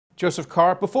Joseph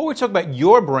Carr, before we talk about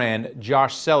your brand,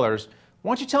 Josh Cellars,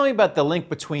 why don't you tell me about the link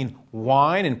between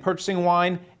wine and purchasing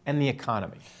wine and the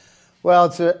economy? Well,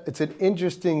 it's an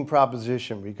interesting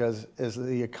proposition because as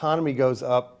the economy goes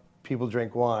up, people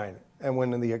drink wine. And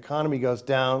when the economy goes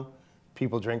down,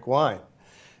 people drink wine.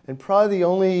 And probably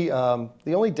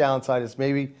the only downside is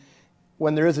maybe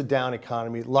when there is a down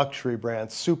economy, luxury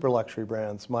brands, super luxury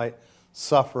brands might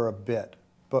suffer a bit.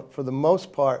 But for the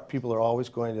most part, people are always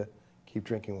going to keep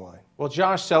drinking wine. Well,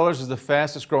 Josh Cellars is the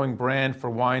fastest growing brand for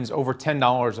wines, over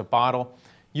 $10 a bottle.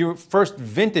 Your first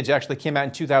vintage actually came out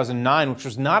in 2009, which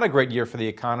was not a great year for the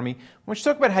economy. Why don't you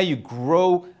talk about how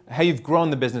you've grown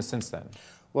the business since then?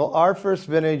 Well, our first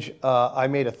vintage, I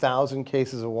made 1,000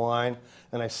 cases of wine,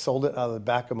 and I sold it out of the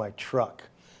back of my truck.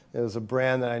 It was a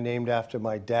brand that I named after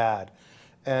my dad.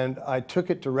 And I took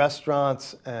it to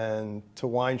restaurants and to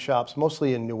wine shops,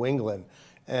 mostly in New England.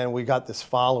 And we got this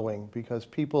following because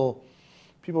people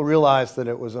realized that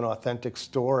it was an authentic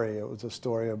story. It was a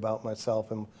story about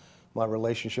myself and my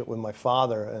relationship with my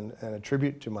father and a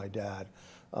tribute to my dad.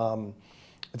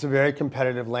 It's a very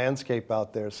competitive landscape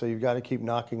out there, so you've got to keep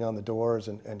knocking on the doors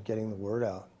and getting the word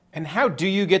out. And how do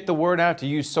you get the word out? Do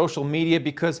you use social media?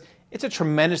 Because it's a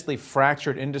tremendously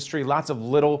fractured industry, lots of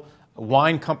little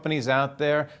wine companies out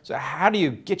there. So how do you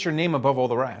get your name above all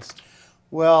the rest?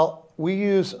 Well, we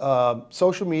use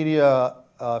social media,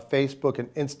 Facebook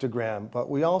and Instagram, but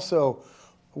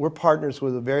we're partners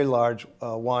with a very large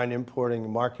wine importing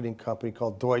and marketing company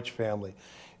called Deutsch Family.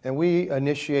 And we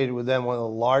initiated with them one of the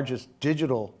largest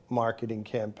digital marketing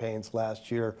campaigns last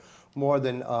year, more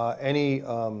than any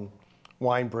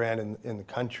wine brand in the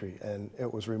country. And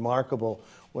it was remarkable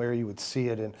where you would see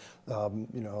it in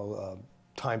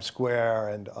Times Square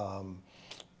and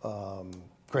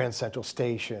Grand Central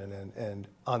Station and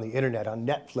on the internet, on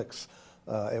Netflix,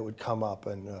 it would come up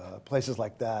and places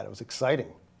like that. It was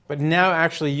exciting. But now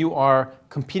actually you are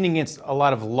competing against a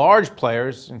lot of large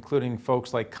players, including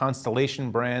folks like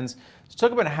Constellation Brands. So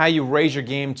talk about how you raise your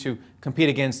game to compete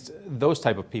against those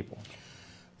type of people.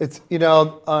 It's,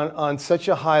 on such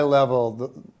a high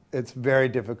level, it's very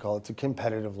difficult. It's a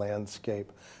competitive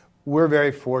landscape. We're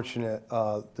very fortunate.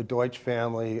 The Deutsch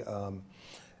family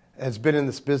has been in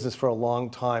this business for a long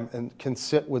time and can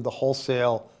sit with the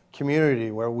wholesale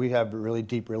community where we have really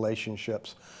deep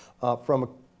relationships. From a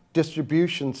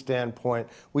distribution standpoint,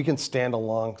 we can stand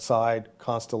alongside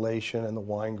Constellation and the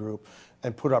wine group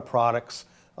and put our products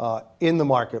in the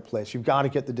marketplace. You've got to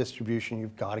get the distribution,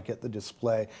 you've got to get the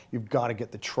display, you've got to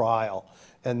get the trial.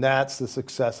 And that's the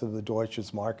success of the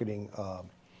Deutsch's marketing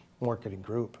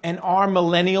group. And are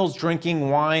millennials drinking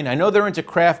wine? I know they're into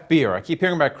craft beer. I keep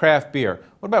hearing about craft beer.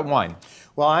 What about wine?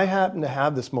 Well, I happen to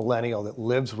have this millennial that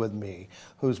lives with me,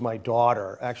 who's my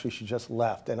daughter. Actually, she just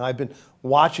left. And I've been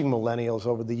watching millennials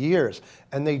over the years.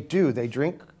 And they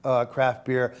drink craft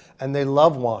beer, and they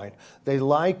love wine. They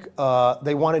want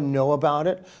to know about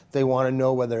it. They want to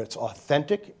know whether it's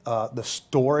authentic, the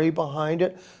story behind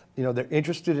it. They're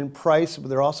interested in price, but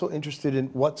they're also interested in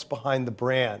what's behind the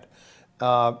brand.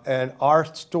 And our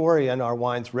story and our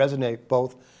wines resonate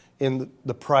both in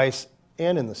the price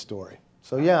and in the story.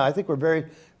 So yeah, I think we're very,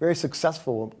 very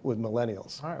successful with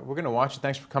millennials. All right, we're going to watch it.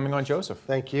 Thanks for coming on, Joseph.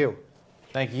 Thank you.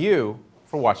 Thank you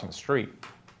for watching The Street.